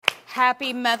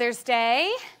Happy Mother's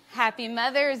Day. Happy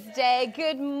Mother's Day.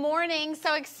 Good morning.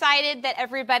 So excited that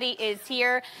everybody is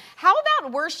here. How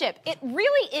about worship? It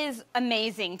really is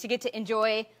amazing to get to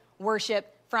enjoy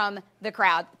worship from the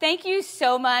crowd. Thank you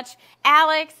so much,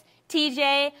 Alex,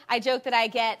 TJ. I joke that I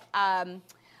get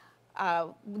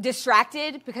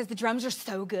distracted because the drums are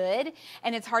so good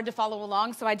and it's hard to follow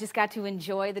along, so I just got to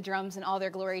enjoy the drums in all their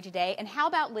glory today. And how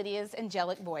about Lydia's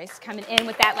angelic voice coming in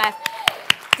with that last...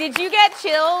 Did you get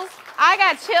chills? I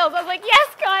got chills. I was like, yes,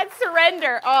 God,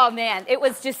 surrender. Oh, man, it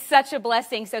was just such a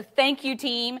blessing. So thank you,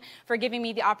 team, for giving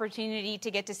me the opportunity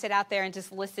to get to sit out there and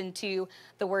just listen to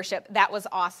the worship. That was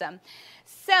awesome.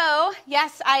 So,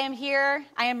 yes, I am here.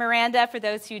 I am Miranda. For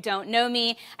those who don't know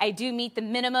me, I do meet the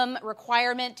minimum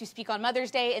requirement to speak on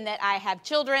Mother's Day in that I have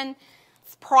children.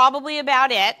 It's probably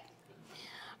about it.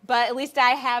 But at least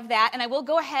I have that, and I will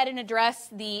go ahead and address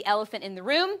the elephant in the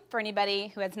room for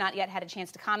anybody who has not yet had a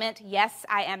chance to comment. Yes,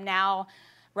 I am now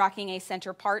rocking a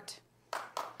center part. It's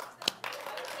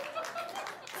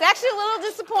actually a little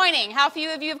disappointing how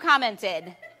few of you have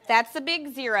commented. That's a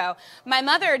big zero. My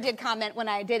mother did comment when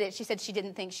I did it. She said she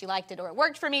didn't think she liked it or it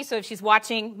worked for me, so if she's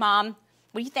watching, Mom,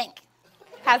 what do you think?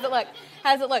 How's it look?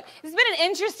 How's it look? It's been an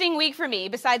interesting week for me,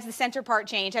 besides the center part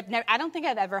change. I don't think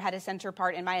I've ever had a center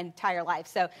part in my entire life.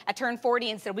 So I turned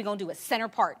 40 and said, we're going to do a center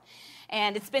part.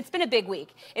 And it's been a big week.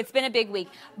 It's been a big week.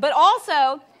 But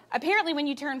also, apparently when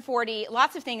you turn 40,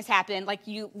 lots of things happen, like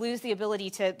you lose the ability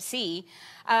to see.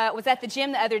 Was at the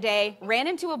gym the other day, ran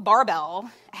into a barbell,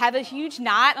 have a huge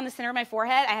knot on the center of my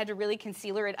forehead. I had to really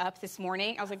concealer it up this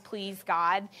morning. I was like, please,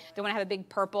 God, don't want to have a big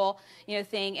purple,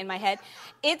 thing in my head.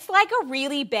 It's like a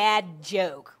really bad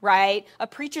joke, right? A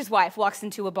preacher's wife walks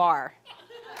into a bar.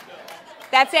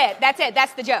 That's it.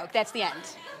 That's the joke. That's the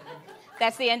end.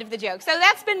 That's the end of the joke. So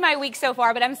that's been my week so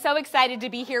far, but I'm so excited to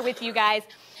be here with you guys.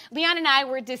 Leon and I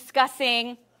were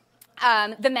discussing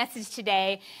the message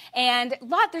today, and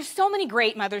there's so many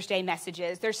great Mother's Day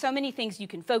messages. There's so many things you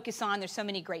can focus on. There's so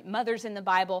many great mothers in the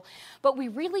Bible, but we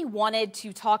really wanted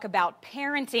to talk about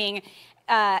parenting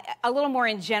a little more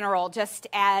in general, just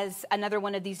as another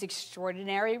one of these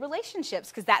extraordinary relationships,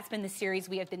 because that's been the series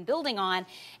we have been building on,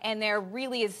 and there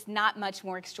really is not much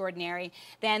more extraordinary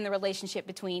than the relationship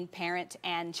between parent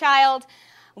and child.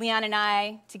 Leon and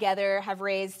I together have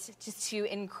raised just two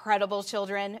incredible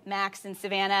children, Max and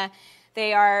Savannah.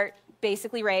 They are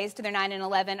basically raised. They're 9 and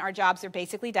 11. Our jobs are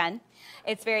basically done.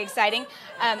 It's very exciting.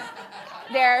 Max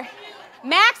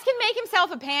can make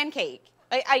himself a pancake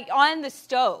on the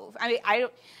stove.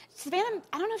 Savannah,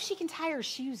 I don't know if she can tie her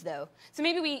shoes, though. So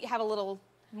maybe we have a little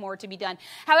more to be done.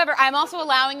 However, I'm also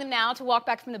allowing them now to walk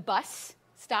back from the bus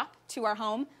stop to our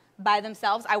home by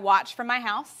themselves. I watch from my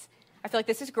house. I feel like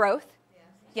this is growth.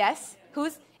 Yes?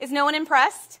 Is no one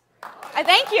impressed?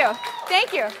 Thank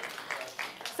you.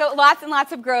 So lots and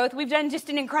lots of growth. We've done just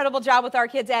an incredible job with our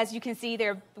kids. As you can see,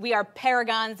 we are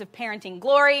paragons of parenting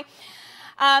glory.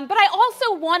 But I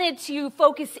also wanted to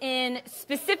focus in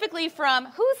specifically from,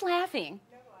 who's laughing?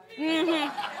 Mm-hmm.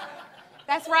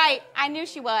 That's right. I knew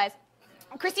she was.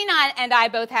 Christina and I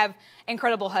both have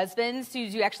incredible husbands who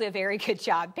do actually a very good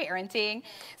job parenting.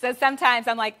 So sometimes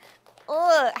I'm like,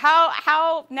 ugh,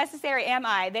 how necessary am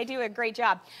I? They do a great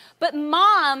job. But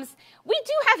moms, we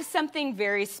do have something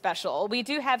very special. We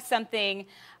do have something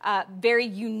very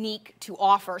unique to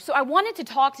offer. So I wanted to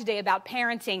talk today about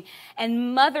parenting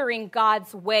and mothering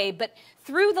God's way, but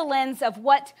through the lens of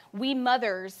what we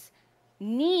mothers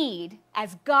need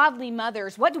as godly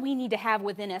mothers. What do we need to have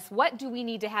within us? What do we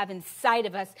need to have inside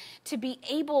of us to be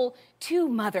able to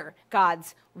mother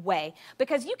God's way?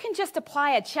 Because you can just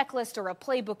apply a checklist or a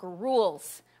playbook or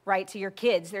rules, right, to your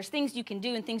kids. There's things you can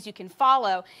do and things you can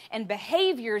follow and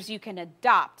behaviors you can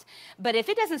adopt. But if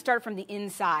it doesn't start from the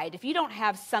inside, if you don't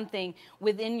have something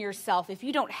within yourself, if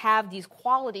you don't have these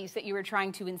qualities that you were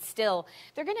trying to instill,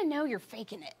 they're going to know you're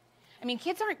faking it. I mean,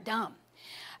 kids aren't dumb.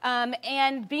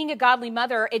 And being a godly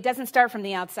mother, it doesn't start from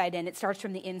the outside in, it starts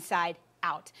from the inside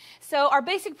out. So our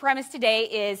basic premise today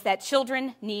is that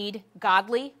children need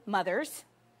godly mothers.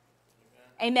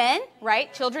 Amen?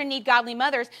 Right? Children need godly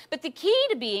mothers. But the key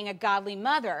to being a godly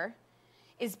mother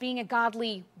is being a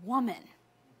godly woman.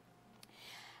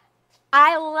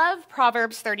 I love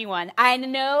Proverbs 31. I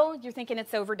know you're thinking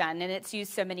it's overdone and it's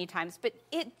used so many times, but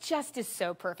it just is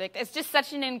so perfect. It's just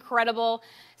such an incredible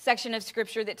section of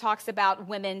scripture that talks about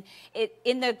women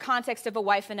in the context of a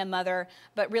wife and a mother,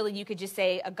 but really you could just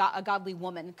say a godly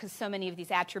woman because so many of these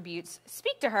attributes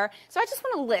speak to her. So I just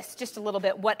want to list just a little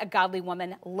bit what a godly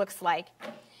woman looks like.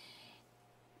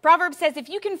 Proverbs says, if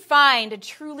you can find a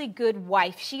truly good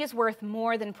wife, she is worth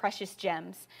more than precious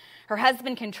gems. Her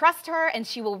husband can trust her, and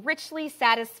she will richly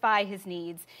satisfy his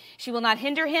needs. She will not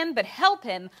hinder him, but help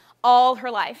him all her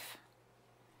life.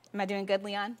 Am I doing good,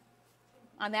 Leon,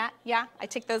 on that? Yeah, I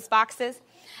tick those boxes.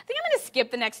 I think I'm going to skip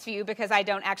the next few because I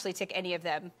don't actually tick any of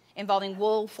them, involving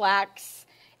wool, flax,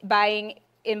 buying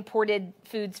imported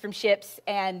foods from ships,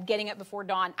 and getting up before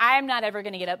dawn. I'm not ever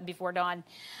going to get up before dawn.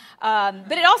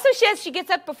 But it also says she gets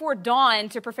up before dawn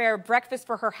to prepare breakfast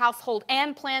for her household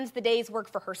and plans the day's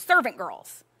work for her servant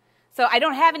girls. So I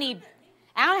don't have any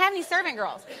servant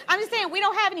girls. I'm just saying we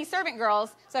don't have any servant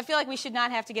girls, so I feel like we should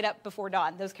not have to get up before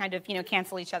dawn. Those kind of,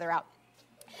 cancel each other out.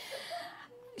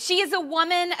 She is a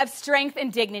woman of strength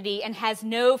and dignity and has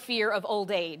no fear of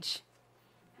old age.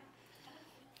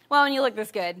 Well, when you look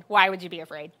this good, why would you be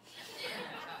afraid?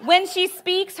 When she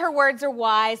speaks, her words are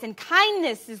wise, and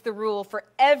kindness is the rule for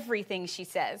everything she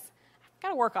says. I've got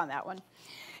to work on that one.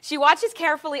 She watches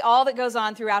carefully all that goes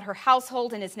on throughout her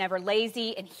household and is never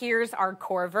lazy. And here's our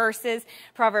core verses,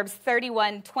 Proverbs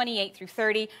 31, 28 through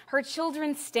 30. Her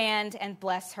children stand and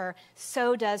bless her.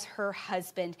 So does her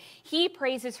husband. He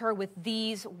praises her with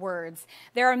these words.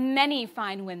 There are many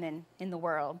fine women in the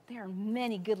world. There are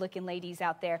many good-looking ladies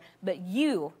out there, but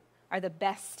you are the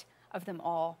best of them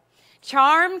all.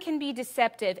 Charm can be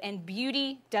deceptive and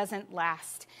beauty doesn't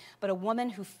last. But a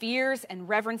woman who fears and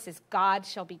reverences God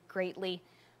shall be greatly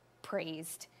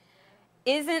praised.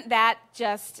 Isn't that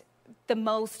just the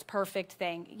most perfect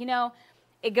thing?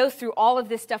 It goes through all of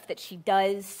this stuff that she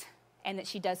does and that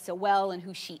she does so well and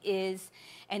who she is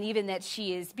and even that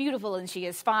she is beautiful and she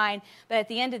is fine. But at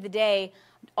the end of the day,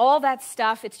 all that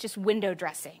stuff, it's just window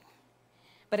dressing.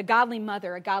 But a godly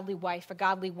mother, a godly wife, a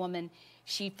godly woman,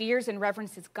 she fears and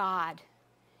reverences God,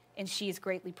 and she is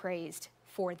greatly praised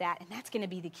for that. And that's going to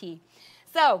be the key.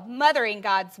 So, mothering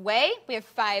God's way, we have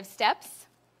 5 steps.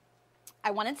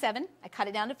 I wanted 7. I cut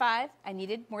it down to 5. I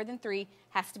needed more than 3.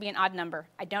 Has to be an odd number.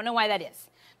 I don't know why that is.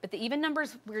 But the even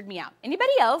numbers weird me out.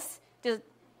 Anybody else? Does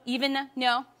even?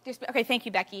 No? Okay, thank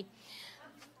you, Becky.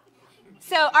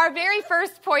 So our very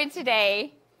first point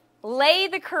today, lay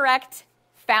the correct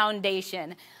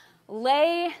foundation.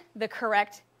 Lay the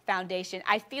correct foundation.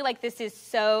 I feel like this is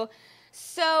so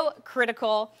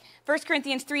critical. 1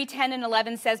 Corinthians 3, 10 and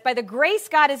 11 says, by the grace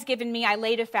God has given me, I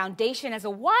laid a foundation as a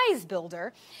wise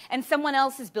builder, and someone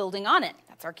else is building on it.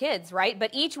 That's our kids, right?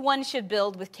 But each one should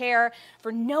build with care,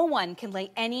 for no one can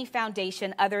lay any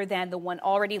foundation other than the one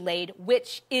already laid,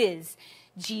 which is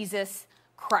Jesus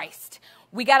Christ.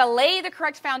 We got to lay the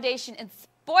correct foundation, and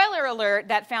spoiler alert,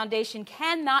 that foundation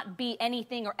cannot be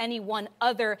anything or anyone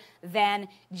other than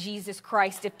Jesus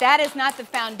Christ. If that is not the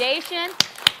foundation,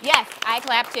 yes, I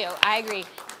clap too. I agree.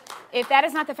 If that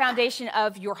is not the foundation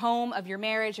of your home, of your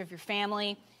marriage, of your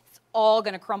family, it's all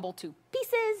going to crumble to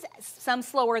pieces, some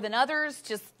slower than others.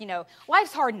 Just,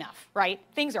 life's hard enough, right?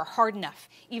 Things are hard enough,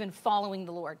 even following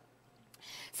the Lord.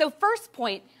 So first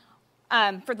point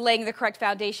for laying the correct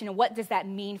foundation, and what does that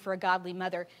mean for a godly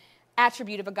mother?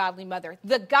 Attribute of a godly mother.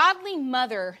 The godly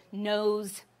mother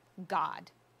knows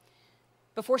God.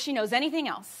 Before she knows anything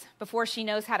else, before she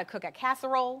knows how to cook a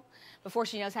casserole, before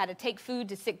she knows how to take food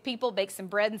to sick people, bake some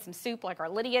bread and some soup like our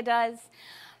Lydia does,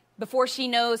 before she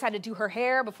knows how to do her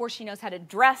hair, before she knows how to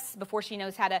dress, before she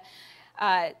knows how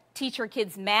to teach her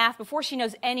kids math, before she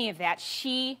knows any of that,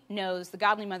 the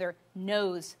godly mother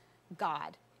knows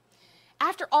God.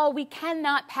 After all, we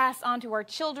cannot pass on to our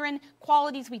children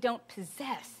qualities we don't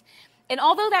possess. And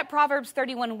although that Proverbs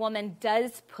 31 woman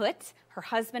does put her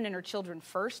husband and her children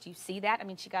first, you see that? I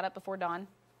mean, she got up before dawn.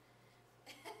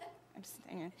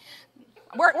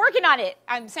 We're working on it.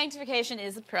 Sanctification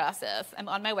is a process. I'm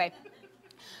on my way.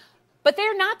 But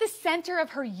they're not the center of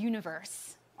her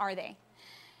universe, are they?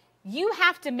 You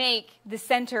have to make the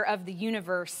center of the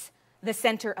universe the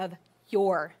center of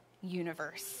your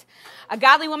universe. A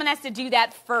godly woman has to do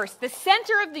that first. The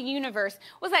center of the universe.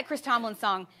 What was that Chris Tomlin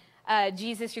song?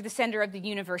 Jesus, you're the center of the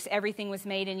universe. Everything was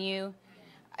made in you.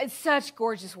 It's such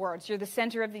gorgeous words. You're the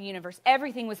center of the universe.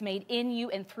 Everything was made in you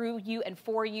and through you and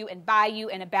for you and by you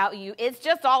and about you. It's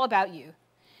just all about you.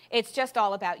 It's just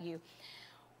all about you.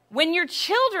 When your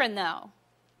children, though,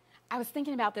 I was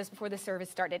thinking about this before the service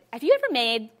started. Have you ever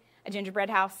made a gingerbread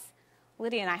house?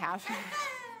 Lydia and I have.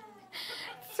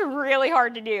 It's really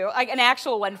hard to do, like an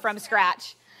actual one from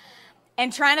scratch.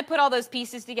 And trying to put all those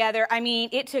pieces together,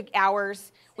 it took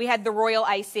hours. We had the royal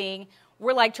icing.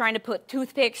 We're like trying to put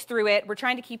toothpicks through it. We're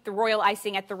trying to keep the royal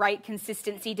icing at the right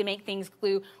consistency to make things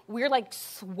glue. We're like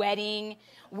sweating.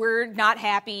 We're not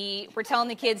happy. We're telling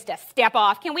the kids to step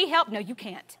off. Can we help? No, you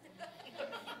can't.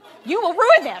 You will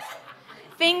ruin this.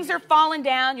 things are falling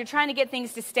down. You're trying to get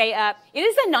things to stay up. It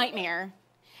is a nightmare.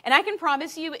 And I can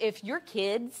promise you, if your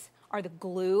kids are the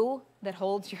glue that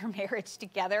holds your marriage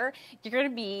together, you're going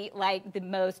to be like the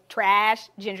most trash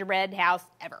gingerbread house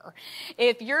ever.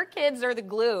 If your kids are the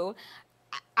glue,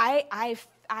 I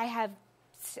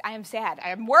am sad. I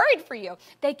am worried for you.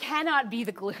 They cannot be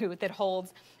the glue that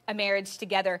holds a marriage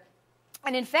together.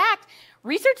 And in fact,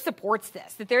 research supports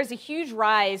this, that there's a huge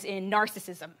rise in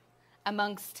narcissism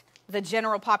amongst the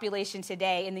general population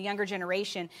today, in the younger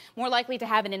generation, more likely to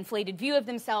have an inflated view of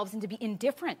themselves and to be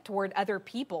indifferent toward other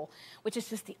people, which is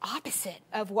just the opposite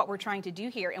of what we're trying to do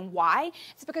here. And why?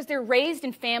 It's because they're raised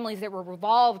in families that were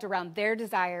revolved around their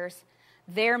desires,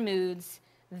 their moods,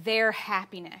 their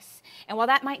happiness. And while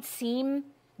that might seem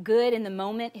good in the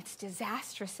moment, it's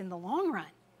disastrous in the long run.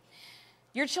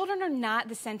 Your children are not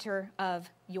the center of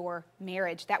your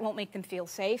marriage. That won't make them feel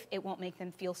safe. It won't make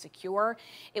them feel secure.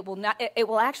 It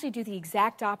will actually do the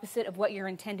exact opposite of what you're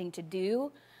intending to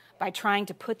do by trying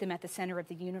to put them at the center of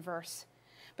the universe.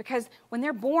 Because when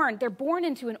they're born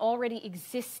into an already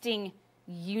existing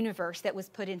universe that was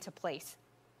put into place.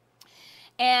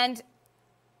 And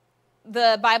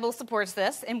the Bible supports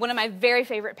this. And one of my very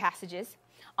favorite passages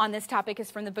on this topic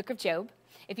is from the book of Job.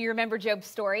 If you remember Job's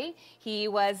story, he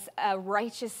was a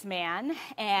righteous man,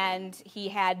 and he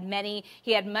had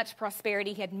much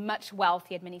prosperity, he had much wealth,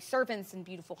 he had many servants and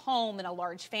beautiful home and a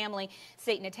large family.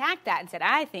 Satan attacked that and said,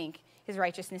 I think his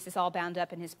righteousness is all bound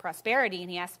up in his prosperity,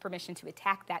 and he asked permission to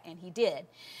attack that, and he did.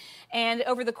 And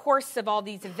over the course of all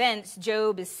these events,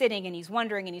 Job is sitting and he's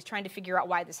wondering and he's trying to figure out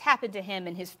why this happened to him,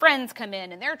 and his friends come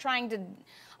in and they're trying to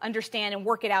understand and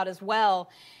work it out as well.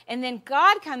 And then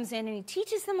God comes in and he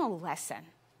teaches them a lesson,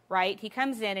 right? He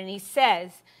comes in and he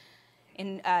says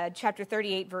in chapter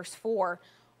 38, verse 4,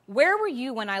 where were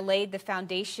you when I laid the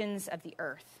foundations of the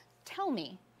earth? Tell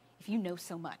me if you know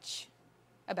so much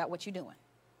about what you're doing.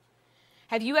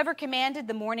 Have you ever commanded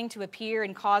the morning to appear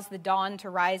and caused the dawn to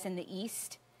rise in the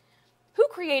east? Who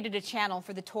created a channel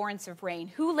for the torrents of rain?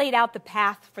 Who laid out the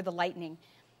path for the lightning?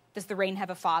 Does the rain have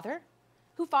a father?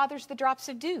 Who fathers the drops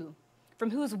of dew?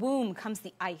 From whose womb comes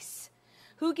the ice?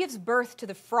 Who gives birth to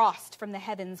the frost from the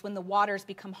heavens when the waters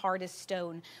become hard as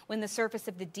stone, when the surface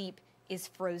of the deep is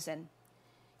frozen?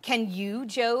 Can you,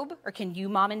 Job, or can you,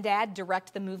 Mom and Dad,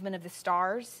 direct the movement of the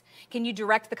stars? Can you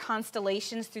direct the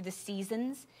constellations through the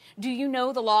seasons? Do you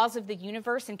know the laws of the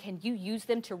universe, and can you use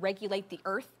them to regulate the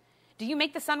earth? Do you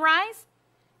make the sun rise?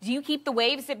 Do you keep the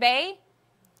waves at bay?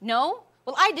 No?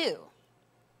 Well, I do.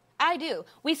 I do.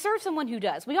 We serve someone who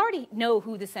does. We already know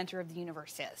who the center of the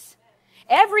universe is.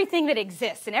 Everything that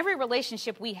exists and every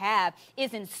relationship we have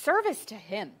is in service to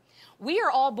him. We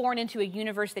are all born into a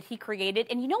universe that he created.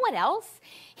 And you know what else?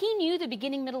 He knew the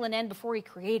beginning, middle, and end before he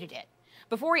created it.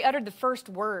 Before he uttered the first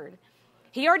word.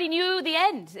 He already knew the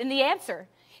end and the answer.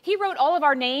 He wrote all of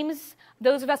our names,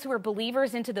 those of us who are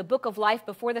believers, into the book of life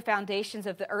before the foundations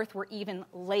of the earth were even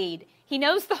laid. He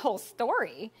knows the whole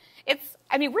story.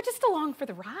 We're just along for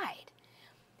the ride.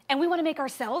 And we want to make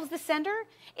ourselves the center.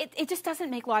 It just doesn't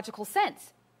make logical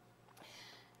sense.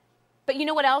 But you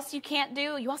know what else you can't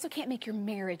do? You also can't make your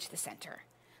marriage the center.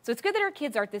 So it's good that our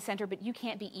kids are at the center, but you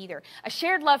can't be either. A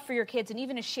shared love for your kids and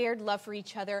even a shared love for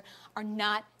each other are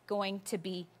not going to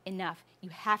be enough. You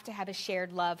have to have a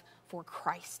shared love for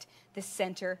Christ, the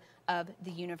center of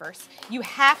the universe. You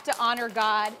have to honor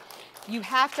God. You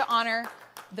have to honor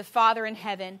the Father in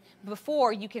heaven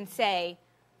before you can say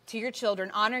to your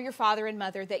children, honor your father and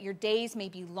mother, that your days may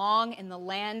be long in the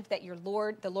land that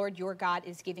the Lord your God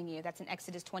is giving you. That's in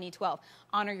Exodus 20:12.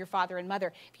 Honor your father and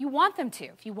mother. If you want them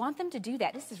to do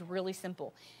that, this is really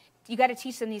simple. You got to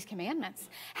teach them these commandments.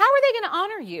 How are they going to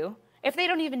honor you if they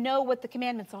don't even know what the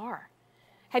commandments are?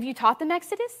 Have you taught them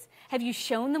Exodus? Have you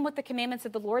shown them what the commandments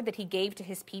of the Lord that he gave to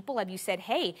his people? Have you said,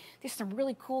 hey, there's some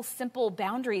really cool, simple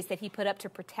boundaries that he put up to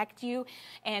protect you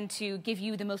and to give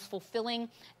you the most fulfilling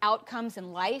outcomes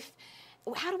in life?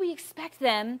 How do we expect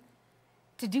them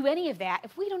to do any of that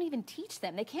if we don't even teach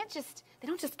them? They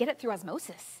don't just get it through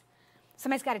osmosis.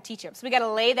 Somebody's got to teach them. So we got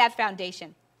to lay that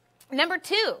foundation. Number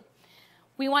 2,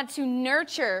 we want to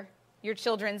nurture your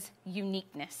children's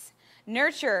uniqueness.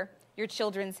 Nurture your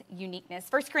children's uniqueness.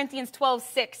 1 Corinthians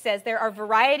 12:6 says, there are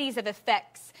varieties of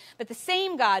effects, but the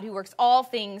same God who works all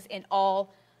things in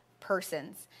all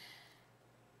persons.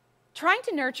 Trying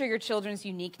to nurture your children's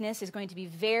uniqueness is going to be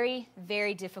very,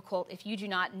 very difficult if you do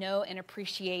not know and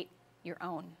appreciate your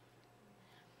own.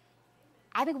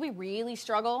 I think we really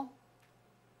struggle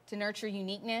to nurture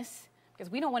uniqueness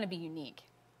because we don't want to be unique.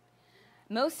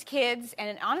 Most kids,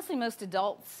 and honestly most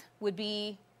adults, would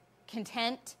be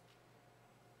content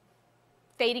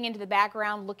fading into the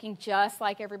background, looking just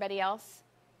like everybody else.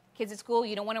 Kids at school,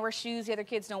 you don't want to wear shoes the other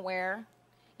kids don't wear.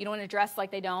 You don't want to dress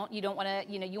like they don't. You don't want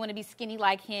to, you want to be skinny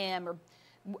like him or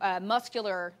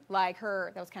muscular like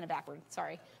her. That was kind of backward.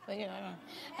 Sorry. But,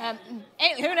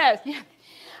 who knows?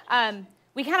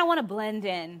 We kind of want to blend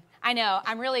in. I know,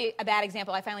 I'm really a bad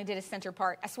example. I finally did a center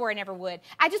part. I swore I never would.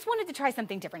 I just wanted to try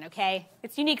something different, okay?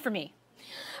 It's unique for me.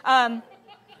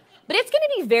 But it's going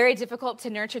to be very difficult to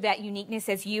nurture that uniqueness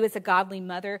as you, as a godly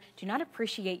mother, do not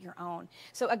appreciate your own.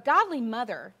 So a godly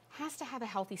mother has to have a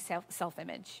healthy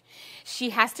self-image.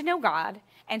 She has to know God,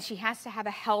 and she has to have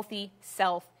a healthy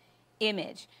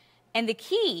self-image. And the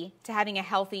key to having a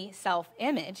healthy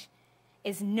self-image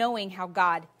is knowing how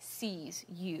God sees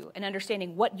you and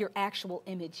understanding what your actual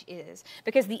image is.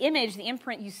 Because the image, the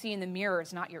imprint you see in the mirror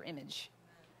is not your image.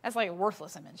 That's like a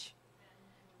worthless image.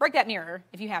 Break that mirror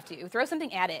if you have to. Throw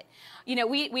something at it.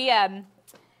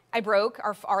 I broke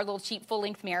our little cheap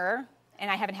full-length mirror,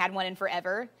 and I haven't had one in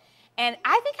forever. And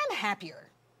I think I'm happier.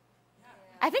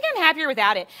 I think I'm happier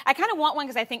without it. I kind of want one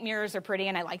because I think mirrors are pretty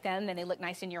and I like them and they look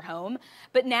nice in your home.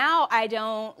 But now I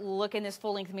don't look in this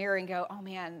full-length mirror and go, oh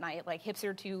man, my hips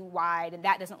are too wide and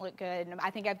that doesn't look good. And I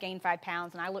think I've gained 5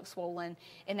 pounds and I look swollen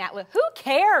in that look. Who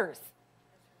cares?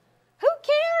 Who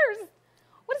cares?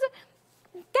 What is it?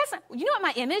 You know what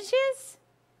my image is?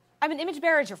 I'm an image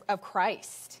bearer of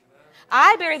Christ.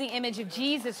 I bear the image of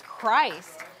Jesus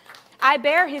Christ. I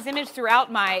bear his image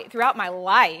throughout my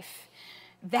life.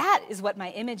 That is what my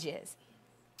image is.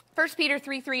 1 Peter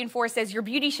 3:3-4 says, your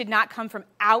beauty should not come from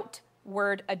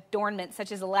outward adornment,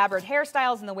 such as elaborate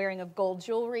hairstyles and the wearing of gold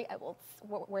jewelry. I will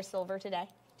wear silver today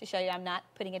to show you I'm not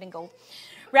putting it in gold.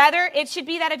 Rather, it should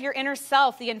be that of your inner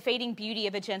self, the unfading beauty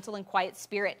of a gentle and quiet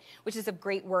spirit, which is of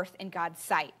great worth in God's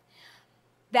sight.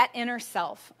 That inner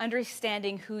self,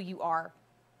 understanding who you are.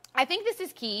 I think this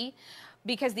is key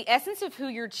because the essence of who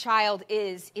your child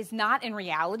is not in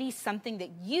reality something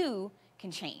that you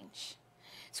can change.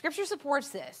 Scripture supports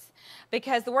this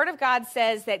because the Word of God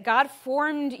says that God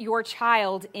formed your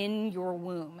child in your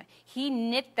womb. He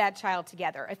knit that child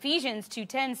together. Ephesians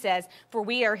 2:10 says, for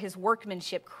we are his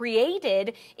workmanship,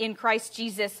 created in Christ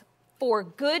Jesus for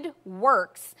good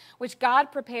works, which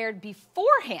God prepared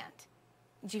beforehand.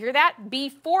 Did you hear that?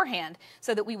 Beforehand,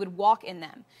 so that we would walk in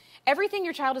them. Everything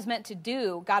your child is meant to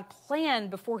do, God planned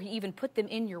before he even put them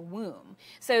in your womb.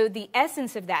 So the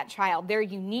essence of that child, their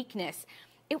uniqueness,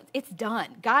 it's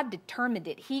done. God determined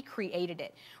it. He created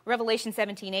it. Revelation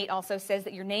 17:8 also says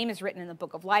that your name is written in the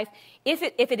book of life. If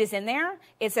it is in there,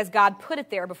 it says God put it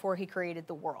there before he created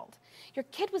the world. Your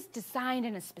kid was designed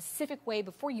in a specific way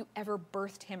before you ever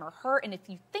birthed him or her. And if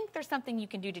you think there's something you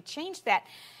can do to change that,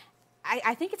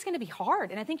 I think it's going to be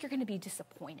hard. And I think you're going to be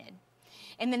disappointed.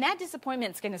 And then that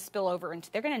disappointment is going to spill over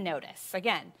into, they're going to notice.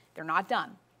 Again, they're not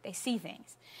dumb. They see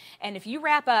things. And if you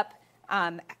wrap up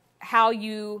how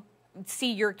you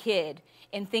see your kid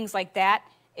and things like that,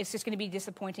 it's just going to be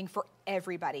disappointing for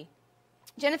everybody.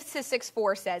 Genesis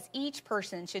 6:4 says, each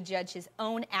person should judge his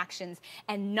own actions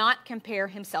and not compare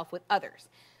himself with others.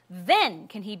 Then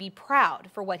can he be proud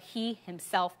for what he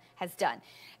himself has done.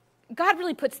 God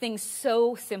really puts things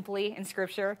so simply in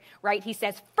Scripture, right? He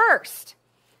says, first,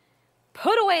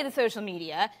 put away the social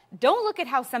media. Don't look at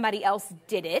how somebody else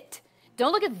did it.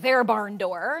 Don't look at their barn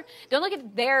door. Don't look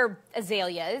at their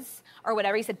azaleas or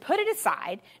whatever. He said, put it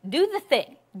aside. Do the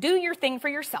thing. Do your thing for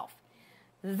yourself.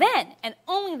 Then, and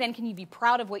only then, can you be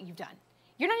proud of what you've done.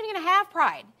 You're not even going to have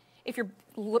pride if you're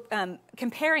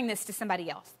comparing this to somebody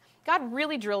else. God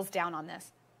really drills down on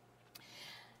this.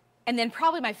 And then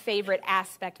probably my favorite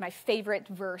aspect, my favorite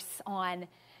verse on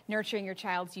nurturing your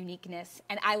child's uniqueness.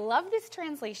 And I love this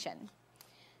translation.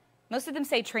 Most of them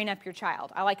say train up your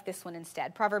child. I like this one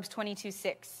instead. Proverbs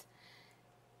 22:6.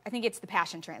 I think it's the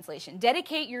Passion Translation.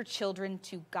 Dedicate your children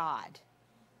to God.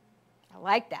 I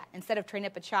like that. Instead of train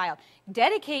up a child,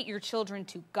 dedicate your children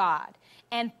to God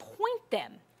and point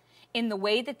them in the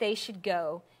way that they should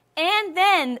go. And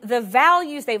then the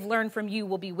values they've learned from you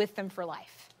will be with them for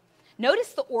life.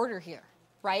 Notice the order here,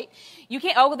 right? You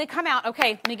can't, oh, well, they come out.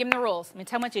 Okay, let me give them the rules. Let me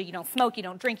tell them what you do. You don't smoke, you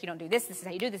don't drink, you don't do this. This is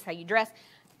how you do this, is how you dress.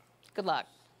 Good luck.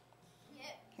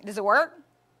 Does it work?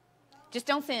 Just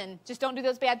don't sin. Just don't do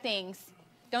those bad things.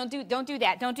 Don't do that. Don't do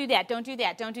that. Don't do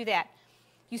that. Don't do that.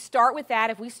 You start with that.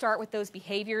 If we start with those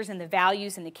behaviors and the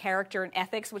values and the character and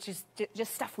ethics, which is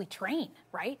just stuff we train,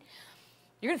 right?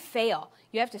 You're going to fail.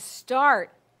 You have to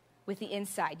start with the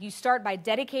inside. You start by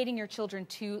dedicating your children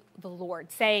to the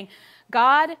Lord, saying,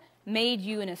 God made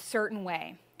you in a certain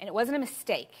way, and it wasn't a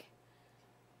mistake.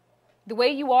 The way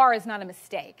you are is not a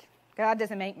mistake. God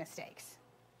doesn't make mistakes.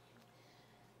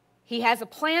 He has a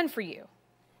plan for you.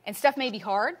 And stuff may be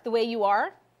hard the way you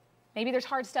are. Maybe there's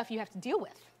hard stuff you have to deal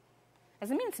with.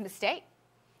 Doesn't mean it's a mistake.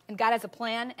 And God has a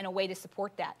plan and a way to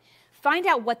support that. Find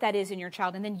out what that is in your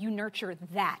child, and then you nurture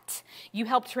that. You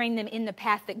help train them in the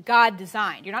path that God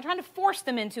designed. You're not trying to force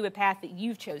them into a path that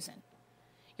you've chosen.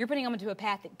 You're putting them into a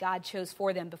path that God chose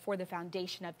for them before the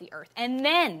foundation of the earth. And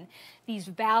then these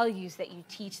values that you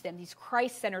teach them, these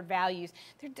Christ-centered values,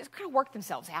 they're going to work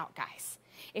themselves out, guys.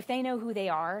 If they know who they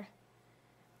are,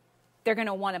 they're going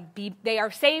to want to be, they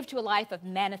are saved to a life of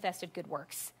manifested good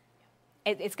works.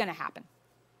 It's going to happen.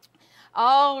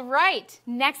 All right,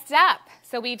 next up.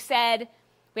 So we've said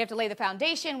we have to lay the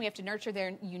foundation, we have to nurture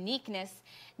their uniqueness.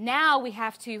 Now we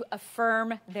have to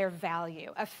affirm their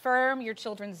value. Affirm your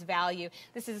children's value.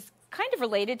 This is kind of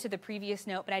related to the previous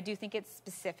note, but I do think it's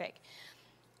specific.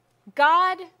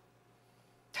 God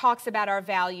talks about our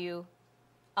value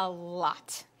a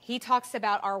lot. He talks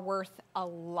about our worth a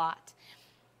lot.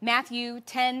 Matthew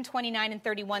 10, 29 and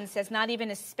 31 says, not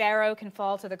even a sparrow can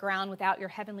fall to the ground without your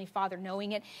heavenly Father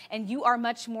knowing it, and you are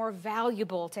much more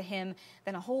valuable to him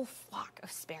than a whole flock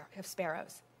of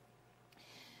sparrows.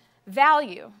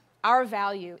 Value, our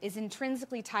value, is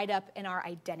intrinsically tied up in our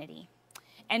identity.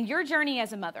 And your journey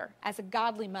as a mother, as a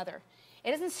godly mother, it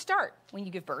doesn't start when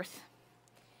you give birth.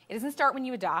 It doesn't start when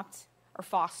you adopt or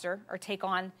foster or take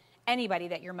on anybody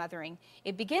that you're mothering.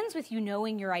 It begins with you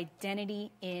knowing your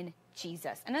identity in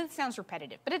Jesus. I know that sounds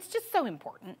repetitive, but it's just so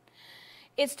important.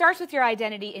 It starts with your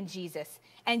identity in Jesus,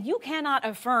 and you cannot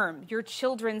affirm your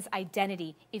children's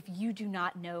identity if you do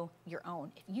not know your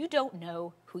own, if you don't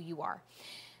know who you are.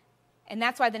 And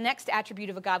that's why the next attribute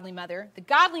of a godly mother, the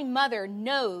godly mother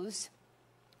knows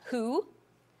who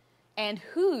and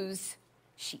whose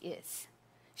she is.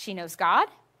 She knows God.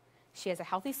 She has a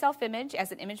healthy self-image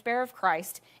as an image bearer of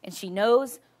Christ, and she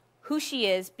knows who she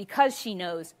is because she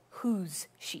knows whose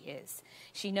she is.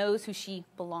 She knows who she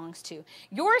belongs to.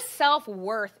 Your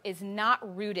self-worth is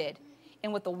not rooted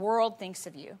in what the world thinks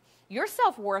of you. Your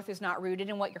self-worth is not rooted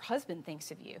in what your husband thinks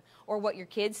of you, or what your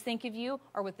kids think of you,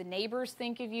 or what the neighbors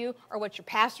think of you, or what your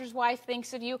pastor's wife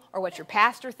thinks of you, or what your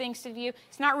pastor thinks of you.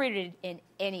 It's not rooted in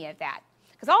any of that,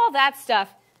 because all of that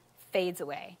stuff fades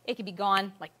away. It can be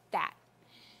gone like that.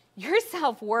 Your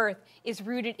self-worth is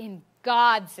rooted in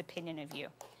God's opinion of you.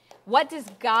 What does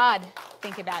God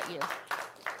think about you?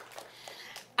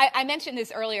 I mentioned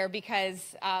this earlier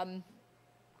because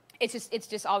it's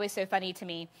just always so funny to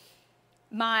me.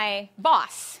 My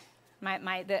boss,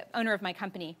 the owner of my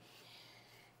company,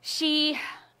 she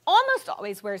almost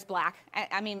always wears black.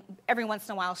 I mean, every once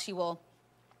in a while she will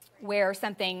wear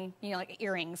something, like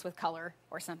earrings with color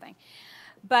or something.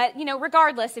 But,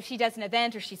 regardless, if she does an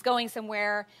event or she's going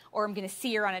somewhere or I'm going to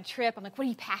see her on a trip, I'm like, what are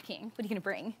you packing? What are you going to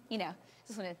bring?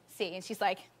 Just want to see. And she's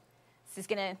like, this is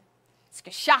going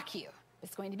to shock you.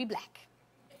 It's going to be black.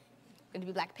 It's going to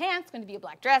be black pants. It's going to be a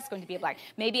black dress. It's going to be a black.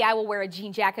 Maybe I will wear a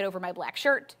jean jacket over my black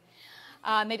shirt.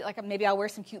 Maybe I'll wear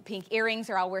some cute pink earrings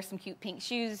or I'll wear some cute pink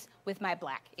shoes with my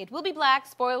black. It will be black.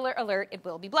 Spoiler alert, it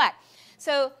will be black.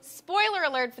 So spoiler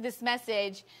alert for this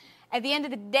message. At the end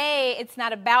of the day, it's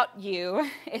not about you.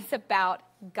 It's about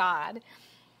God.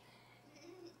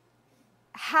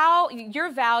 Your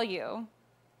value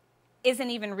isn't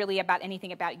even really about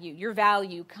anything about you. Your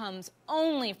value comes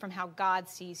only from how God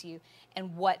sees you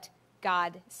and what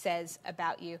God says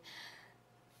about you.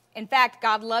 In fact,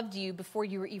 God loved you before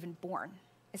you were even born.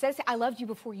 It says, I loved you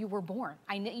before you were born.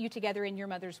 I knit you together in your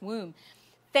mother's womb.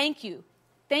 Thank you.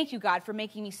 Thank you, God, for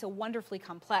making me so wonderfully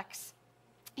complex.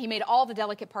 He made all the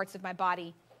delicate parts of my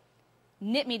body,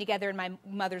 knit me together in my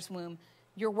mother's womb.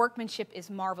 Your workmanship is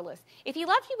marvelous. If he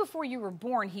loved you before you were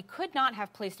born, he could not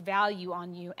have placed value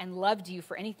on you and loved you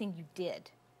for anything you did,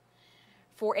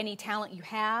 for any talent you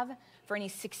have, for any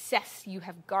success you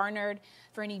have garnered,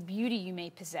 for any beauty you may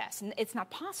possess. And it's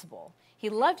not possible. He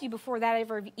loved you before that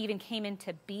ever even came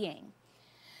into being.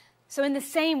 So in the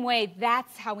same way,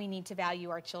 that's how we need to value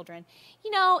our children.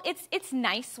 It's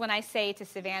nice when I say to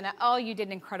Savannah, oh, you did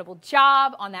an incredible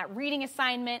job on that reading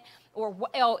assignment, or,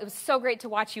 oh, it was so great to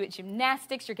watch you at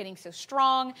gymnastics. You're getting so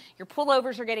strong. Your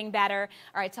pullovers are getting better.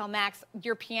 Or I tell Max,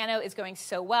 your piano is going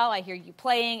so well. I hear you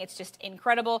playing. It's just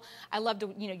incredible. I love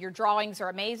to, your drawings are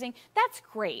amazing. That's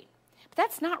great. But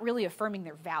that's not really affirming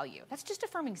their value. That's just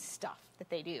affirming stuff that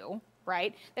they do,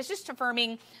 right? That's just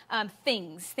affirming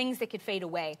things that could fade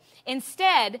away.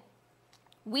 Instead,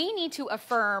 we need to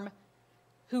affirm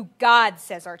who God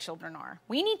says our children are.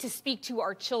 We need to speak to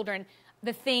our children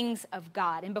the things of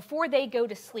God. And before they go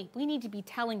to sleep, we need to be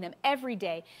telling them every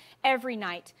day, every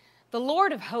night, the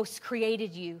Lord of hosts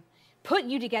created you put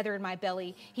you together in my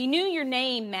belly. He knew your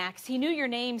name, Max. He knew your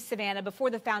name, Savannah, before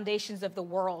the foundations of the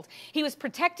world. He was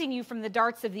protecting you from the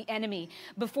darts of the enemy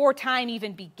before time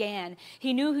even began.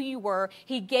 He knew who you were.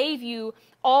 He gave you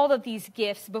all of these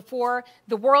gifts before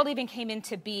the world even came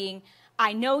into being.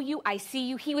 I know you. I see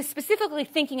you. He was specifically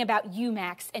thinking about you,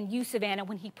 Max, and you, Savannah,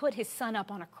 when he put his son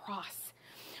up on a cross.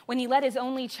 When he let his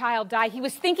only child die, he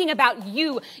was thinking about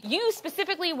you. You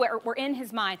specifically were in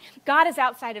his mind. God is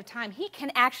outside of time. He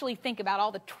can actually think about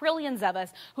all the trillions of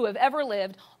us who have ever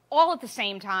lived all at the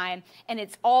same time, and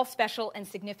it's all special and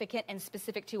significant and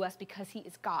specific to us because he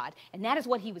is God, and that is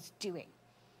what he was doing.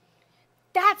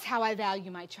 That's how I value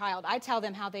my child. I tell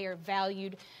them how they are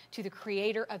valued to the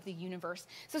creator of the universe.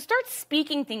 So start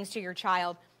speaking things to your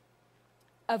child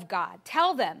of God.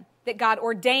 Tell them that God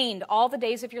ordained all the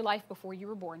days of your life before you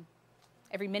were born.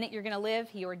 Every minute you're going to live,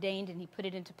 he ordained and he put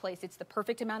it into place. It's the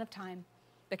perfect amount of time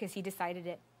because he decided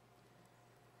it.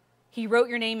 He wrote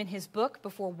your name in his book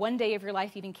before one day of your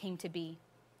life even came to be.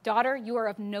 Daughter, you are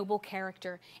of noble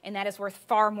character, and that is worth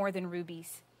far more than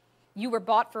rubies. You were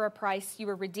bought for a price. You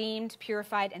were redeemed,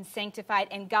 purified, and sanctified,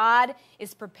 and God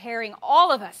is preparing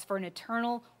all of us for an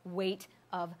eternal weight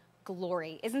of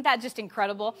glory. Isn't that just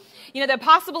incredible? You know, the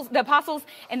apostles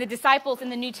and the disciples in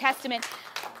the New Testament,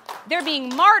 they're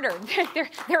being martyred.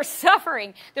 They're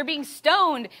suffering. They're being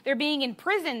stoned. They're being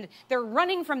imprisoned. They're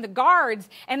running from the guards.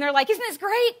 And they're like, isn't this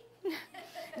great?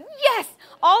 Yes,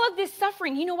 all of this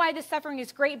suffering. You know why this suffering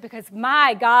is great? Because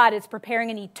my God is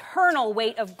preparing an eternal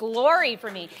weight of glory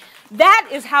for me. That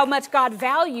is how much God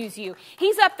values you.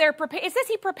 He's up there. It says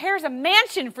he prepares a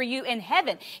mansion for you in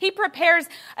heaven. He prepares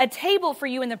a table for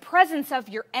you in the presence of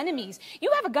your enemies.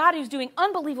 You have a God who's doing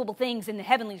unbelievable things in the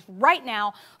heavenlies right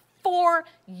now for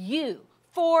you.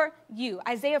 For you.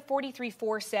 Isaiah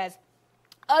 43:4 says,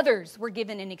 others were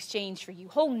given in exchange for you.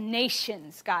 Whole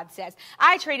nations, God says.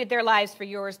 I traded their lives for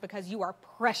yours because you are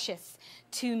precious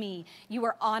to me. You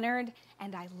are honored,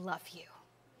 and I love you.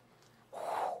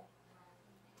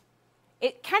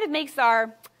 It kind of makes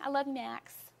our, I love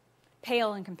Max,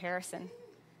 pale in comparison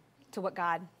to what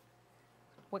God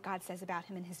says about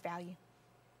him and his value.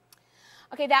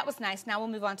 Okay, that was nice. Now we'll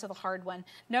move on to the hard one.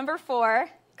 Number 4,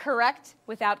 correct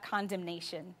without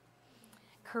condemnation.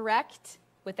 Correct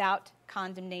without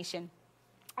condemnation.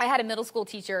 I had a middle school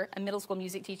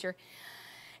music teacher.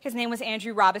 His name was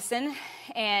Andrew Robison,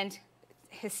 and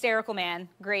hysterical man,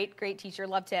 great teacher,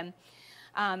 loved him.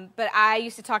 But I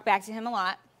used to talk back to him a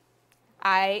lot.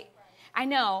 I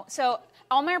know. So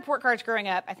all my report cards growing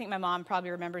up, I think my mom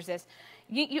probably remembers this.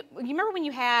 You remember when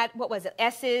you had, what was it,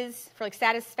 S's for like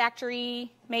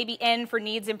satisfactory, maybe N for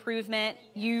needs improvement,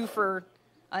 U for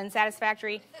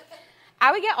unsatisfactory?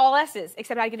 I would get all S's,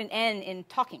 except I'd get an N in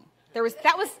talking. That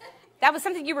was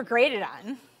something you were graded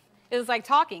on. It was like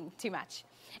talking too much.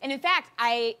 And in fact,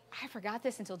 I forgot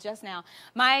this until just now.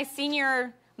 My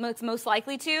senior most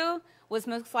likely to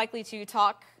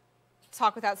talk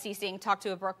without ceasing, talk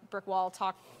to a brick wall,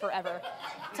 talk forever,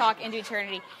 talk into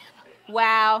eternity.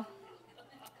 Wow.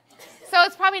 So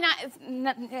it's probably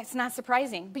it's not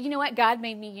surprising. But you know what? God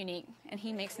made me unique, and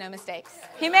he makes no mistakes.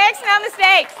 He makes no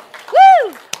mistakes.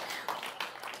 Woo!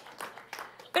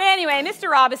 But anyway, Mr.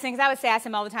 Robinson, because I would sass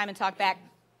him all the time and talk back,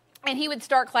 and he would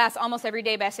start class almost every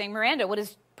day by saying, Miranda, what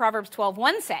does Proverbs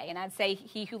 12:1 say? And I'd say,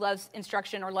 he who loves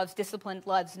instruction or loves discipline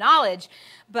loves knowledge,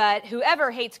 but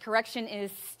whoever hates correction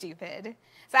is stupid.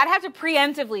 So I'd have to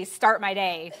preemptively start my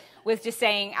day with just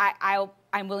saying,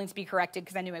 I'm willing to be corrected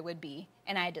because I knew I would be.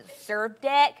 And I deserved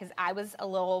it because I was a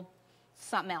little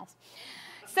something else.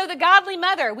 So the godly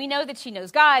mother, we know that she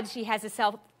knows God. She has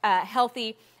a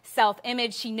healthy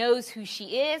self-image. She knows who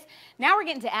she is. Now we're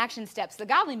getting to action steps. The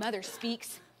godly mother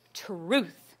speaks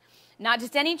truth. Not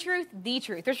just any truth, the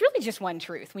truth. There's really just one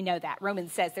truth. We know that.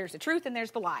 Romans says there's the truth and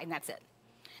there's the lie, and that's it.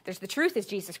 There's the truth is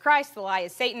Jesus Christ. The lie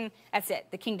is Satan. That's it.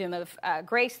 The kingdom of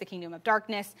grace, the kingdom of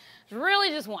darkness. There's really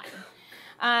just one.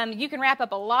 You can wrap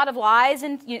up a lot of lies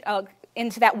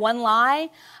into that one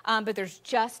lie, but there's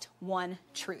just one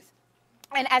truth.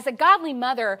 And as a godly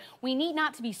mother, we need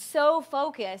not to be so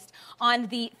focused on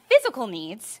the physical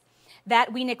needs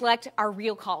that we neglect our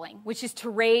real calling, which is to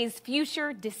raise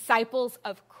future disciples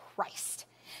of Christ.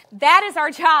 That is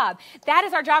our job. That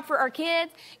is our job for our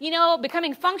kids. You know,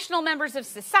 becoming functional members of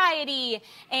society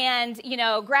and,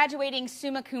 graduating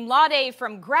summa cum laude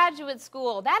from graduate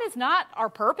school. That is not our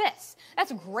purpose.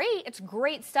 That's great. It's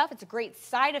great stuff. It's a great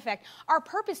side effect. Our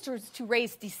purpose is to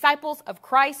raise disciples of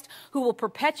Christ who will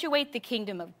perpetuate the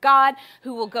kingdom of God,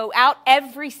 who will go out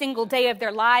every single day of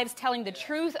their lives telling the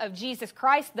truth of Jesus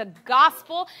Christ, the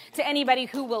gospel, to anybody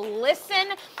who will listen.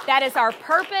 That is our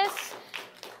purpose.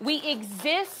 We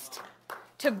exist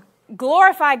to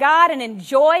glorify God and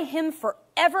enjoy him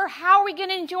forever. How are we going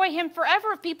to enjoy him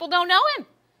forever if people don't know him?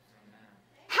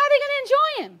 How are they going to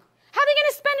enjoy him? How are they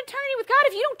going to spend eternity with God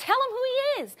if you don't tell them who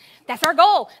he is? That's our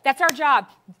goal. That's our job.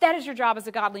 That is your job as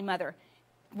a godly mother.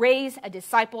 Raise a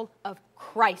disciple of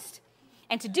Christ.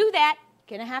 And to do that,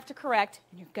 you're going to have to correct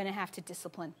and you're going to have to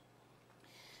discipline.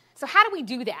 So how do we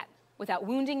do that without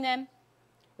wounding them,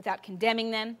 without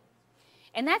condemning them?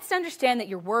 And that's to understand that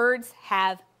your words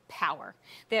have power.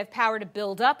 They have power to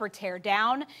build up or tear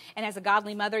down. And as a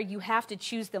godly mother, you have to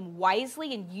choose them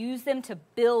wisely and use them to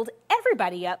build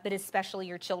everybody up, but especially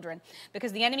your children,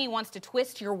 because the enemy wants to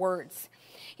twist your words.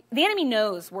 The enemy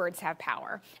knows words have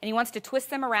power, and he wants to twist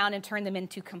them around and turn them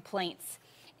into complaints,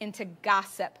 into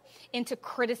gossip, into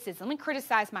criticism. Let me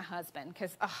criticize my husband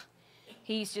because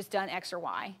he's just done X or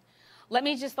Y. Let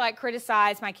me just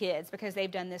criticize my kids because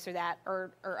they've done this or that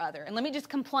or other. And let me just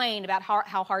complain about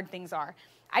how hard things are.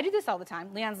 I do this all the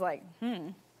time. Leon's like,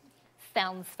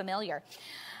 sounds familiar.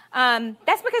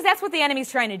 That's because that's what the enemy's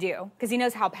trying to do, because he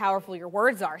knows how powerful your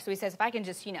words are. So he says, if I can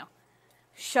just,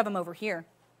 shove them over here.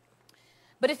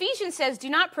 But Ephesians says, do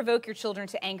not provoke your children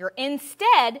to anger.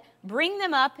 Instead, bring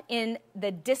them up in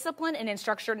the discipline and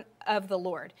instruction of the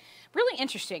Lord. Really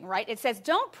interesting, right? It says,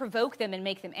 don't provoke them and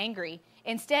make them angry.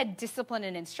 Instead, discipline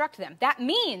and instruct them. That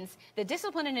means the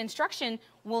discipline and instruction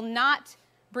will not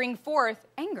bring forth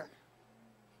anger.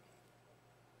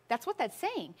 That's what that's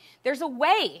saying. There's a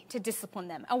way to discipline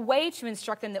them, a way to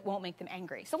instruct them that won't make them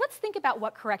angry. So let's think about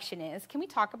what correction is. Can we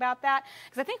talk about that?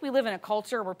 Because I think we live in a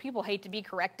culture where people hate to be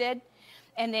corrected,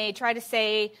 and they try to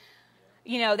say,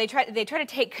 they try to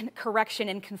take correction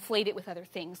and conflate it with other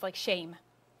things like shame.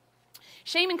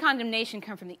 Shame and condemnation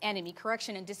come from the enemy.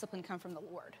 Correction and discipline come from the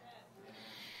Lord.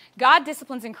 God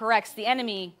disciplines and corrects. The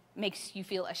enemy makes you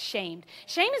feel ashamed.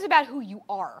 Shame is about who you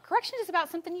are. Correction is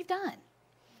about something you've done.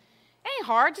 It ain't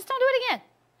hard. Just don't do it again.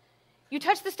 You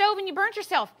touched the stove and you burnt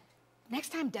yourself. Next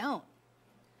time, don't.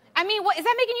 What is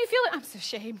that making you feel? I'm so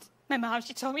ashamed. My mom,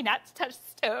 she told me not to touch the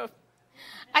stove.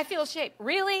 I feel ashamed.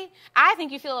 Really? I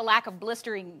think you feel a lack of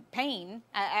blistering pain.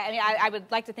 I would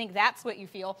like to think that's what you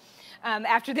feel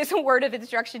after this word of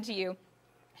instruction to you.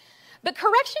 But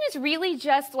correction is really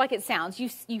just like it sounds.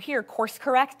 You hear course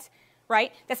correct,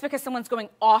 right? That's because someone's going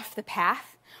off the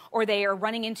path, or they are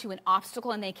running into an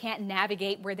obstacle and they can't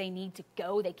navigate where they need to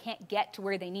go. They can't get to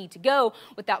where they need to go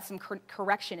without some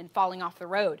correction and falling off the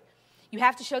road. You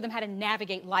have to show them how to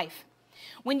navigate life.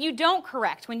 When you don't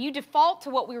correct, when you default to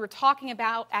what we were talking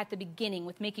about at the beginning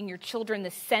with making your children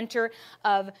the center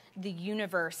of the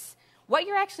universe, what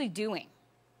you're actually doing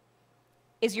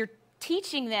is you're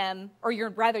teaching them, or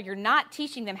you're not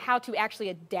teaching them how to actually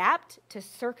adapt to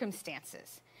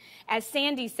circumstances. As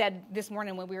Sandy said this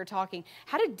morning when we were talking,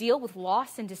 how to deal with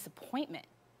loss and disappointment.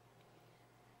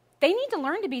 They need to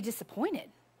learn to be disappointed.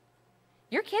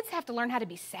 Your kids have to learn how to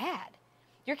be sad.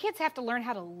 Your kids have to learn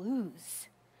how to lose.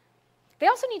 They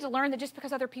also need to learn that just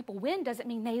because other people win doesn't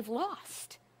mean they've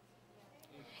lost.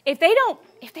 If they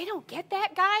don't get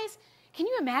that, guys, can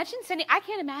you imagine I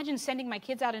can't imagine sending my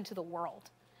kids out into the world.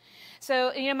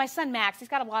 So, my son Max, he's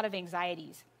got a lot of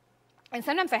anxieties. And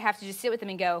sometimes I have to just sit with him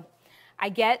and go, I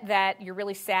get that you're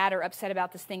really sad or upset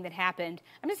about this thing that happened.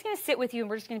 I'm just going to sit with you and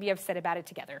we're just going to be upset about it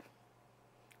together.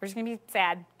 We're just going to be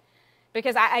sad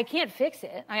because I can't fix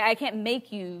it. I can't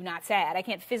make you not sad. I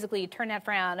can't physically turn that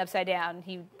frown upside down.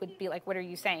 He would be like, what are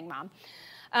you saying,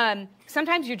 Mom?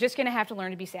 Sometimes you're just going to have to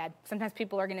learn to be sad. Sometimes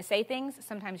people are going to say things.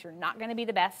 Sometimes you're not going to be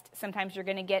the best. Sometimes you're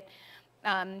going to get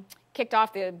kicked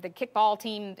off the kickball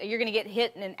team. You're going to get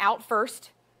hit and out first.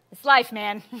 It's life,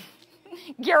 man.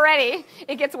 Get ready.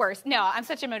 It gets worse. No, I'm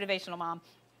such a motivational mom.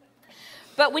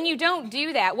 But when you don't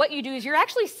do that, what you do is you're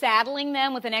actually saddling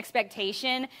them with an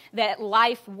expectation that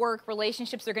life, work,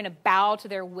 relationships are going to bow to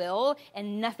their will,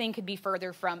 and nothing could be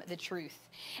further from the truth.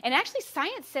 And actually,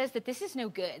 science says that this is no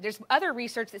good. There's other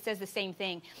research that says the same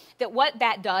thing, that what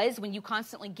that does when you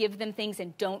constantly give them things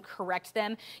and don't correct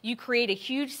them, you create a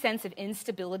huge sense of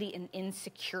instability and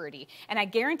insecurity. And I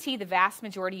guarantee the vast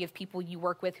majority of people you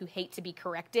work with who hate to be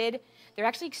corrected, they're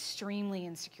actually extremely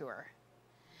insecure.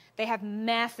 They have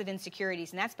massive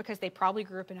insecurities, and that's because they probably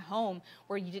grew up in a home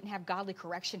where you didn't have godly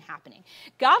correction happening.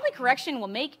 Godly correction will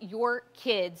make your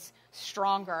kids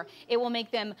stronger. It will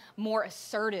make them more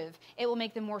assertive. It will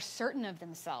make them more certain of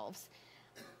themselves.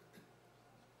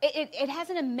 It has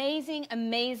an amazing,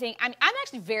 I'm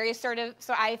actually very assertive,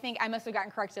 so I think I must have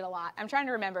gotten corrected a lot. I'm trying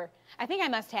to remember. I think I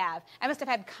must have. I must have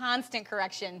had constant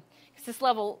correction, because this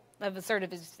level of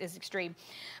assertive is extreme.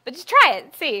 But just try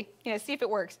it, see if it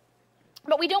works.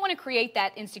 But we don't want to create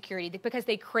that insecurity because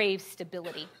they crave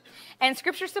stability. And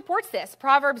Scripture supports this.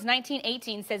 Proverbs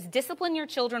 19:18 says, discipline your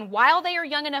children while they are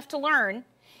young enough to learn.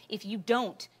 If you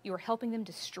don't, you are helping them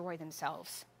destroy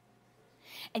themselves.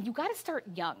 And you got to start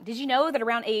young. Did you know that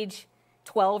around age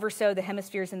 12 or so, the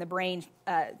hemispheres in the brain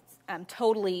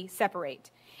totally separate?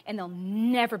 And they'll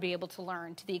never be able to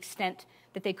learn to the extent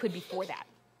that they could before that.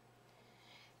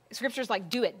 Scripture's like,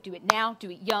 do it now,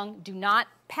 do it young. Do not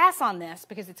pass on this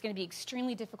because it's going to be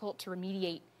extremely difficult to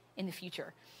remediate in the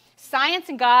future. Science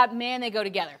and God, man, they go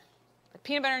together. Like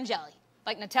peanut butter and jelly,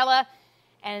 like Nutella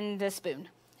and a spoon.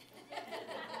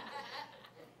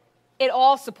 It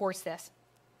all supports this.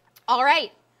 All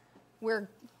right,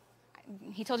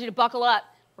 he told you to buckle up.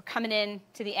 We're coming in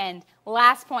to the end.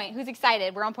 Last point. Who's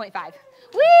excited? We're on point 5.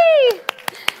 Whee!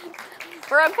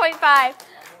 We're on point 5.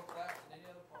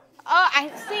 Oh,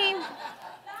 I see.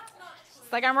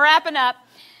 It's like I'm wrapping up.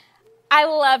 I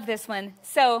love this one.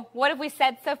 So what have we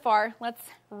said so far? Let's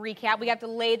recap. We have to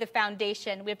lay the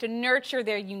foundation. We have to nurture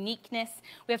their uniqueness.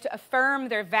 We have to affirm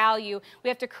their value. We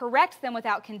have to correct them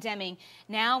without condemning.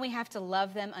 Now we have to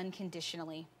love them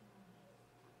unconditionally.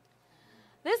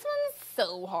 This one's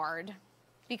so hard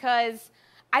because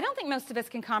I don't think most of us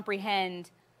can comprehend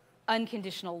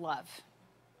unconditional love.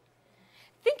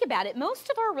 Think about it. Most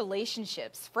of our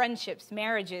relationships, friendships,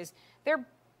 marriages, they're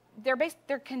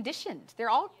conditioned.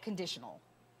 They're all conditional.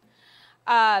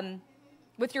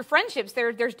 With your friendships,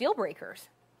 there's deal breakers.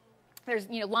 There's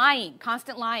lying,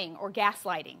 constant lying, or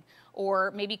gaslighting,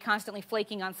 or maybe constantly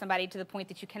flaking on somebody to the point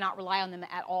that you cannot rely on them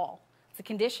at all. It's a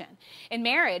condition. In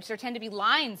marriage, there tend to be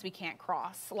lines we can't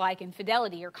cross, like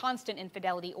infidelity or constant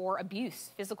infidelity or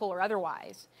abuse, physical or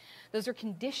otherwise. Those are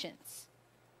conditions.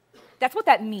 That's what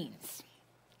that means.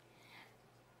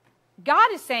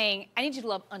 God is saying, I need you to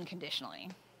love unconditionally.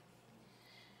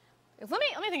 Let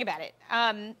me think about it.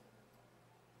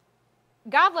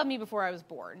 God loved me before I was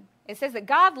born. It says that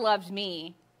God loved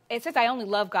me. It says I only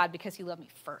love God because he loved me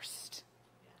first.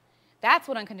 That's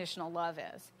what unconditional love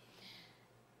is.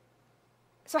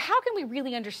 So how can we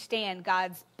really understand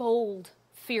God's bold,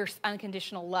 fierce,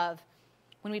 unconditional love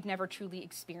when we've never truly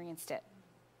experienced it?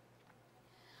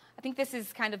 I think this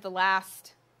is kind of the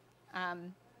last,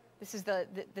 this is the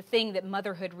thing that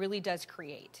motherhood really does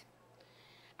create.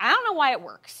 I don't know why it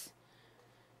works.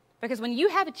 Because when you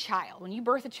have a child, when you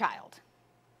birth a child,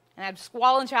 and a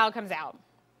squalling child comes out,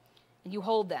 and you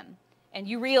hold them, and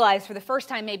you realize for the first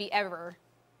time maybe ever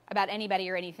about anybody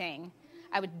or anything,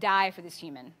 I would die for this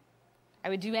human. I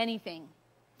would do anything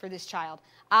for this child.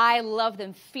 I love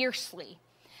them fiercely.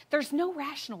 There's no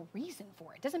rational reason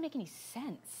for it. It doesn't make any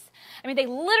sense. I mean, they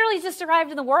literally just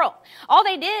arrived in the world. All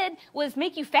they did was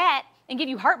make you fat and give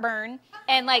you heartburn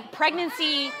and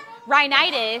pregnancy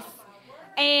rhinitis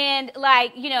and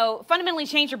fundamentally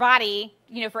change your body,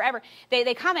 forever.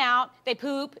 They come out, they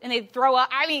poop, and they throw up.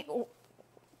 I mean,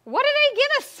 what do they give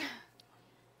us?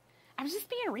 I'm just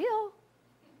being real.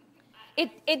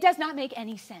 It does not make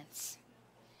any sense.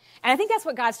 And I think that's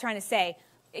what God's trying to say.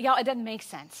 Y'all, it doesn't make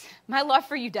sense. My love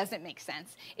for you doesn't make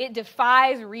sense. It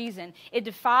defies reason. It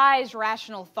defies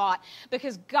rational thought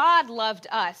because God loved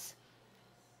us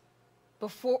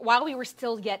while we were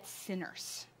still yet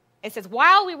sinners. It says,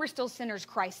 while we were still sinners,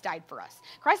 Christ died for us.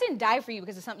 Christ didn't die for you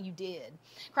because of something you did.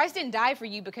 Christ didn't die for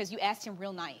you because you asked him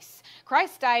real nice.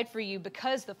 Christ died for you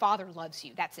because the Father loves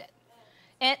you. That's it.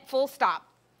 And full stop.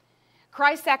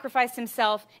 Christ sacrificed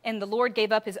himself, and the Lord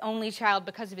gave up his only child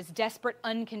because of his desperate,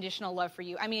 unconditional love for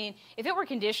you. I mean, if it were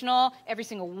conditional, every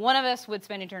single one of us would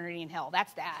spend eternity in hell.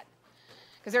 That's that.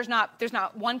 Because there's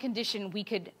not one condition we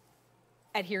could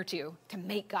adhere to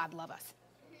make God love us.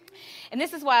 And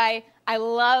this is why I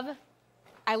love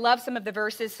some of the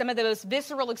verses. Some of those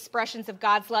visceral expressions of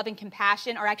God's love and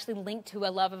compassion are actually linked to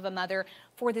a love of a mother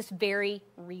for this very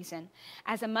reason.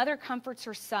 As a mother comforts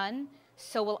her son,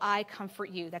 so will I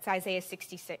comfort you. That's Isaiah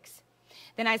 66.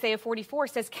 Then Isaiah 44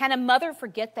 says, can a mother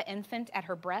forget the infant at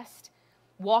her breast,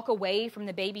 walk away from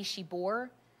the baby she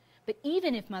bore? But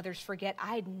even if mothers forget,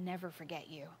 I'd never forget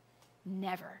you.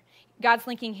 Never. God's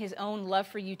linking his own love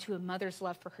for you to a mother's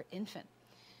love for her infant.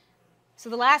 So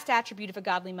the last attribute of a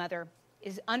godly mother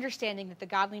is understanding that the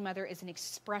godly mother is an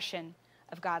expression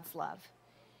of God's love.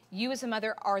 You as a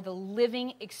mother are the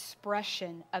living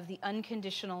expression of the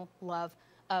unconditional love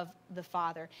of the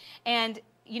Father. And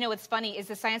what's funny is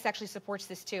the science actually supports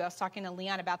this too. I was talking to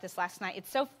Leon about this last night. It's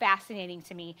so fascinating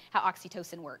to me how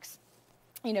oxytocin works.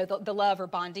 The love or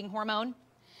bonding hormone.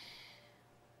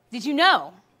 Did you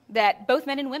know that both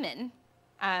men and women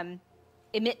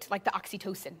emit the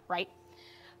oxytocin, right?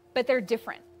 But they're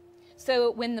different.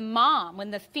 So when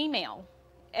the female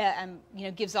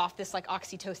gives off this like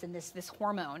oxytocin, this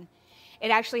hormone.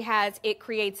 It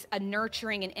creates a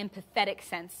nurturing and empathetic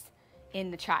sense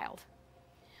in the child.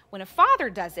 When a father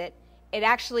does it, it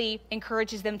actually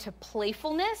encourages them to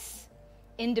playfulness,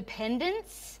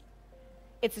 independence.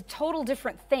 It's a total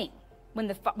different thing when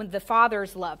the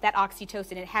father's love, that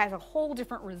oxytocin, it has a whole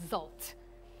different result.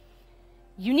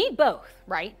 You need both,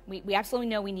 right? We absolutely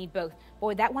know we need both.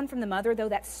 Boy, that one from the mother, though,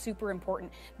 that's super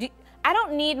important. I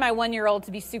don't need my 1-year-old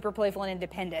to be super playful and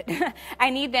independent. I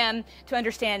need them to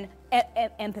understand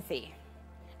empathy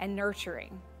and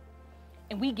nurturing.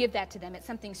 And we give that to them. It's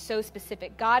something so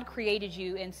specific. God created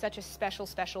you in such a special,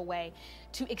 special way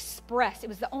to express. It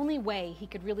was the only way he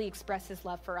could really express his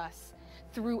love for us,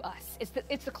 through us.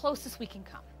 It's the closest we can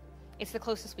come. It's the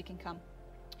closest we can come.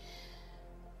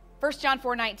 1 John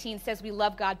 4:19 says we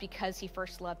love God because he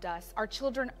first loved us. Our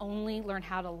children only learn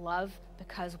how to love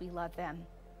because we love them.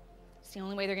 It's the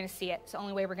only way they're going to see it. It's the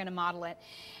only way we're going to model it.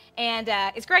 And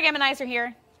is Greg Emmenizer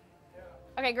here?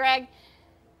 Okay, Greg,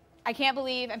 I can't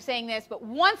believe I'm saying this, but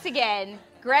once again,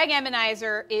 Greg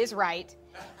Emmenizer is right.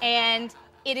 And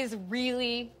it is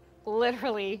really,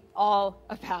 literally all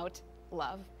about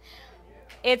love.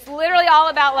 It's literally all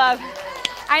about love.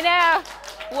 I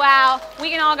know. Wow. We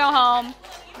can all go home.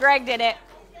 Greg did it.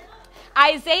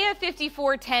 Isaiah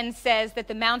 54:10 says that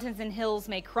the mountains and hills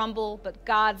may crumble, but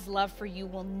God's love for you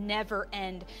will never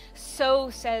end. So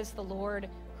says the Lord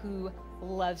who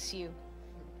loves you.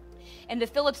 And the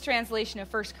Phillips translation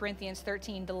of 1 Corinthians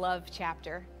 13, the love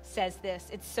chapter, says this.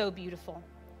 It's so beautiful.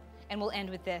 And we'll end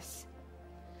with this.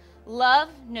 Love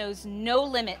knows no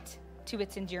limit to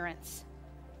its endurance,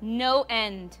 no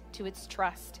end to its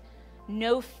trust,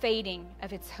 no fading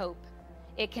of its hope.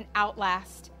 It can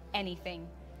outlast anything.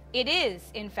 It is,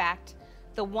 in fact,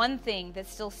 the one thing that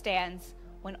still stands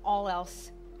when all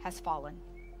else has fallen.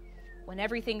 When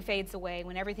everything fades away,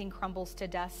 when everything crumbles to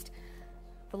dust,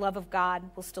 the love of God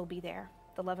will still be there,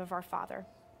 the love of our Father.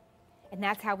 And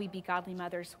that's how we be godly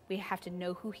mothers. We have to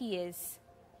know who he is.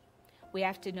 We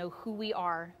have to know who we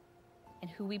are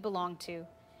and who we belong to,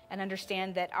 and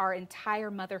understand that our entire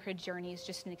motherhood journey is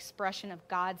just an expression of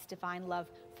God's divine love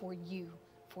for you,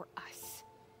 for us.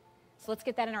 So let's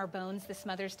get that in our bones this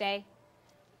Mother's Day.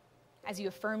 As you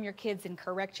affirm your kids and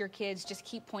correct your kids, just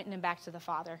keep pointing them back to the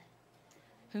Father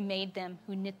who made them,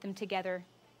 who knit them together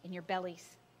in your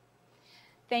bellies.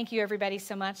 Thank you, everybody,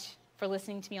 so much for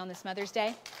listening to me on this Mother's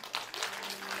Day.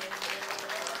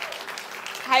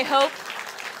 I hope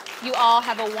you all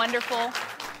have a wonderful,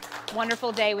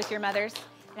 wonderful day with your mothers.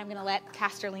 And I'm going to let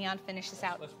Pastor Leon finish this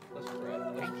out. Let's pray.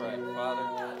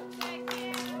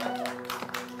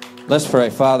 Let's pray.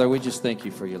 Father, we just thank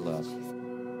you for your love.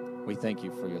 We thank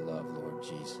you for your love, Lord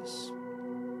Jesus.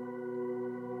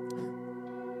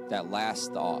 That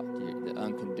last thought, the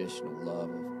unconditional love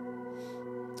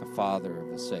of a Father, of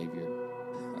a Savior.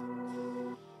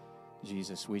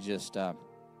 Jesus, we just,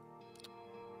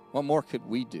 what more could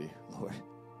we do, Lord,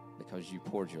 because you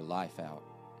poured your life out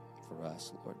for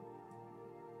us, Lord.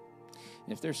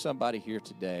 And if there's somebody here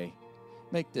today,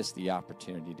 make this the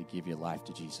opportunity to give your life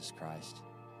to Jesus Christ.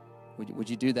 Would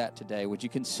you do that today? Would you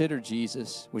consider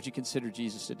Jesus? Would you consider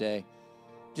Jesus today?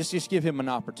 Just give him an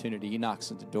opportunity. He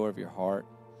knocks at the door of your heart.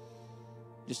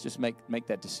 Just make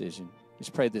that decision.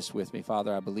 Just pray this with me.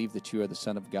 Father, I believe that you are the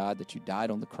Son of God, that you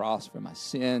died on the cross for my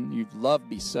sin. You've loved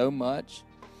me so much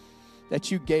that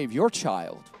you gave your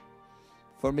child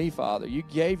for me, Father. You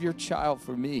gave your child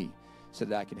for me so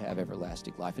that I could have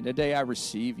everlasting life. And today I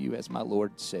receive you as my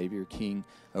Lord, Savior, King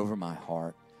over my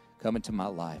heart. Come into my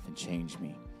life and change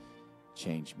me.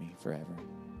 Change me forever.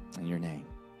 In your name,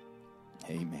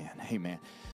 amen. Amen.